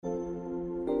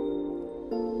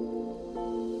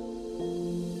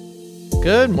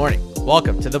Good morning.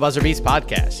 Welcome to the Buzzer Beats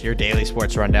Podcast, your daily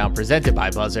sports rundown presented by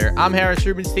Buzzer. I'm Harris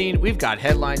Rubenstein. We've got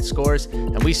headline scores,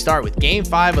 and we start with Game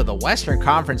 5 of the Western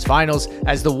Conference Finals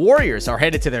as the Warriors are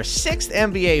headed to their 6th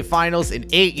NBA Finals in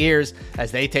 8 years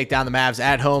as they take down the Mavs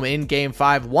at home in Game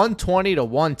 5,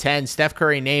 120-110. Steph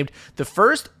Curry named the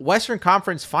first Western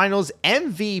Conference Finals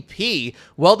MVP.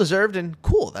 Well-deserved and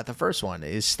cool that the first one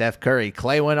is Steph Curry.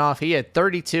 Klay went off. He had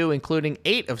 32, including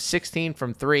 8 of 16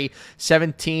 from 3,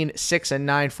 17, 6, and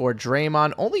 9 for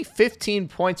Draymond. Only 15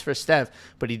 points for Steph,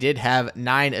 but he did have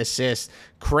 9 assists.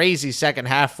 Crazy second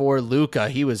half for Luka.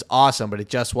 He was awesome, but it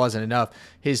just wasn't enough.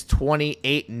 His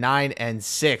 28, 9, and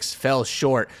 6 fell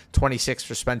short. 26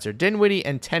 for Spencer Dinwiddie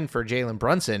and 10 for Jalen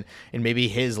Brunson in maybe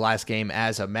his last game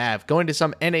as a Mav. Going to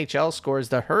some NHL scores,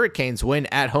 the Hurricanes win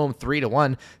at home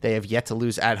 3-1. They have yet to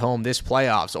lose at home this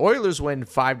playoffs. Oilers win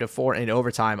 5-4 in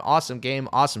overtime. Awesome game,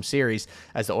 awesome series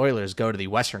as the Oilers go to the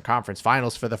Western Conference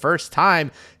Finals for the first time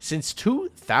since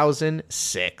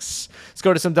 2006. Let's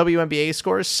go to some WNBA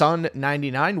scores. Sun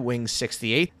 99, Wings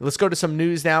 68. Let's go to some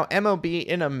news now. MLB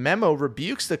in a memo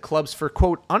rebukes the clubs for,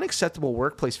 quote, unacceptable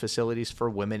workplace facilities for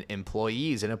women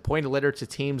employees. In a pointed letter to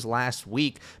teams last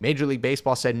week, Major League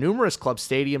Baseball said numerous club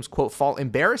stadiums, quote, fall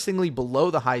embarrassingly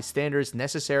below the high standards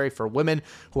necessary for women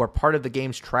who are part of the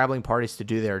game's traveling parties to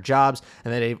do their jobs,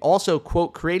 and that they've also,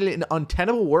 quote, created an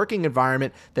untenable working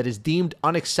environment that is deemed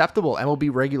unacceptable.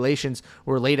 MLB regulations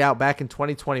were laid out back in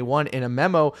 2021 in a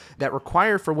memo that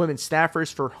required for women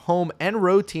staffers for home and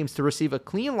road teams to receive a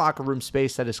clean locker room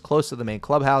space that is close to the main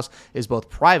clubhouse, is both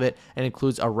private and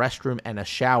includes a restroom and a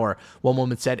shower. One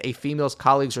woman said a female's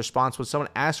colleague's response when someone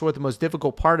asked her what the most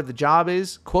difficult part of the job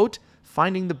is, quote,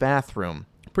 finding the bathroom.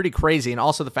 Pretty crazy. And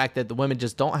also the fact that the women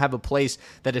just don't have a place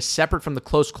that is separate from the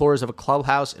close quarters of a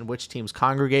clubhouse in which teams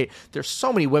congregate. There's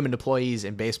so many women employees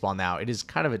in baseball now. It is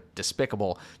kind of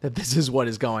despicable that this is what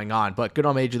is going on, but good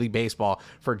on Major League Baseball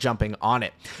for jumping on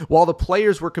it. While the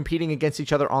players were competing against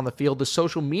each other on the field, the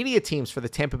social media teams for the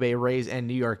Tampa Bay Rays and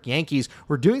New York Yankees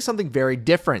were doing something very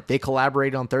different. They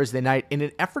collaborated on Thursday night in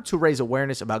an effort to raise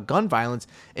awareness about gun violence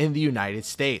in the United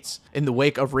States. In the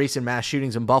wake of recent mass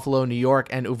shootings in Buffalo, New York,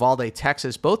 and Uvalde,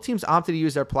 Texas, both teams opted to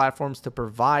use their platforms to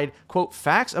provide, quote,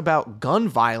 facts about gun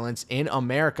violence in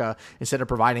America instead of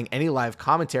providing any live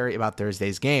commentary about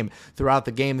Thursday's game. Throughout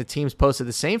the game, the teams posted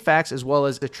the same facts as well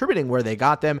as attributing where they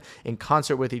got them in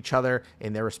concert with each other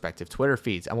in their respective Twitter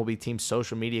feeds. MLB teams'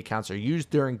 social media accounts are used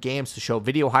during games to show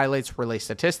video highlights, relay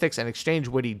statistics, and exchange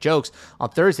witty jokes. On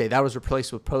Thursday, that was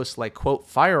replaced with posts like, quote,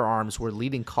 firearms were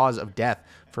leading cause of death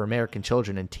for American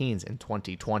children and teens in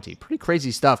 2020. Pretty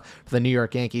crazy stuff for the New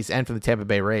York Yankees and for the Tampa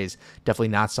Bay Rays. Definitely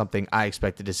not something I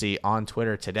expected to see on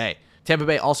Twitter today. Tampa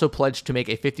Bay also pledged to make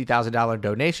a $50,000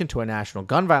 donation to a national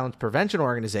gun violence prevention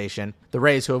organization. The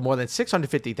Rays, who have more than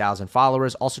 650,000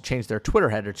 followers, also changed their Twitter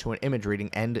header to an image reading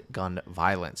End Gun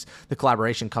Violence. The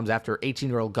collaboration comes after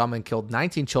 18-year-old gunman killed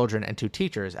 19 children and 2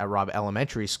 teachers at Robb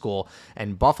Elementary School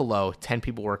in Buffalo. 10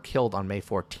 people were killed on May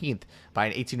 14th by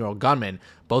an 18-year-old gunman.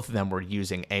 Both of them were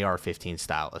using AR-15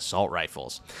 style assault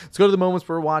rifles. Let's go to the moments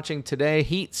we're watching today.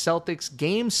 Heat Celtics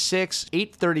Game 6,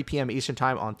 8:30 p.m. Eastern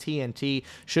Time on TNT.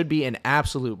 Should be an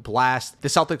absolute blast. The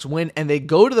Celtics win and they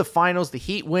go to the finals. The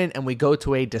Heat win and we go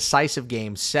to a decisive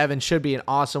Game 7. Should be an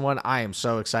awesome one. I am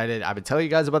so excited. I've been telling you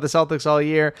guys about the Celtics all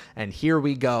year, and here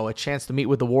we go. A chance to meet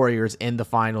with the Warriors in the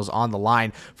finals on the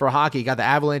line. For hockey, got the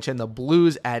Avalanche and the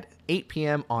Blues at 8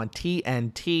 p.m. on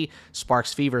TNT.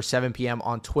 Sparks Fever, 7 p.m.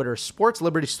 on Twitter. Sports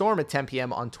Liberty Storm at 10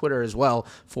 p.m. on Twitter as well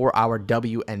for our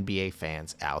WNBA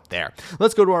fans out there.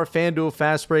 Let's go to our FanDuel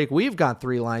Fast Break. We've got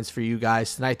 3 lines for you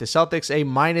guys tonight. The Celtics, a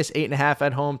 -8.5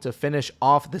 at home to finish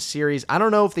off the series. I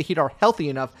don't know if the Heat are healthy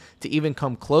enough to even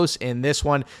come close in this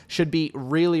one. Should be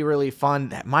really, really fun.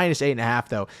 That -8.5,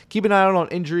 though. Keep an eye out on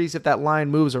injuries. If that line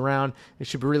moves around, it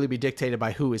should really be dictated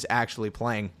by who is actually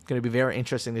playing. Going to be very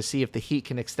interesting to see if the Heat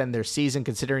can extend their season,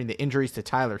 considering the injuries to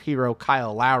Tyler Hero,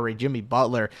 Kyle Lowry, Jimmy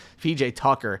Butler, PJ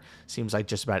Tucker. Seems like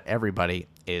just about everybody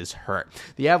is hurt.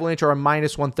 The Avalanche are a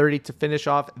 -130 to finish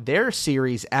off their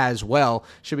series as well.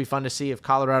 Should be fun to see if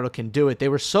Colorado can do it. They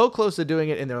were so close to doing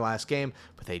it in their last game,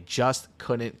 but they just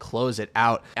couldn't close it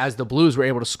out, as the Blues were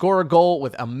able to score a goal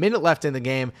with a minute left in the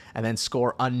game and then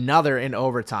score another in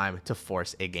overtime to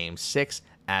force a Game 6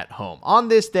 at home. On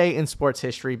this day in sports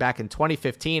history, back in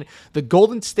 2015, the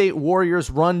Golden State Warriors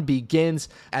run begins,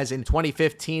 as in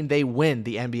 2015, they win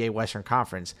the NBA Western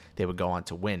Conference. They would go on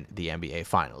to win the NBA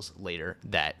Finals later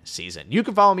that season. You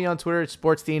can follow me on Twitter at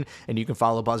SportsDean, and you can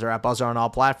follow Buzzer at Buzzer on all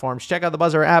platforms. Check out the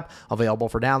Buzzer app, available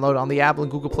for download on the Apple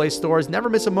and Google Play stores. Never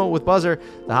miss a moment with Buzzer,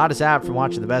 the hottest app for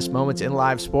watching the best moments in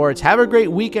live sports. Have a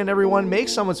great weekend, everyone. Make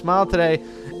someone smile today,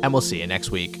 and we'll see you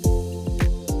next week.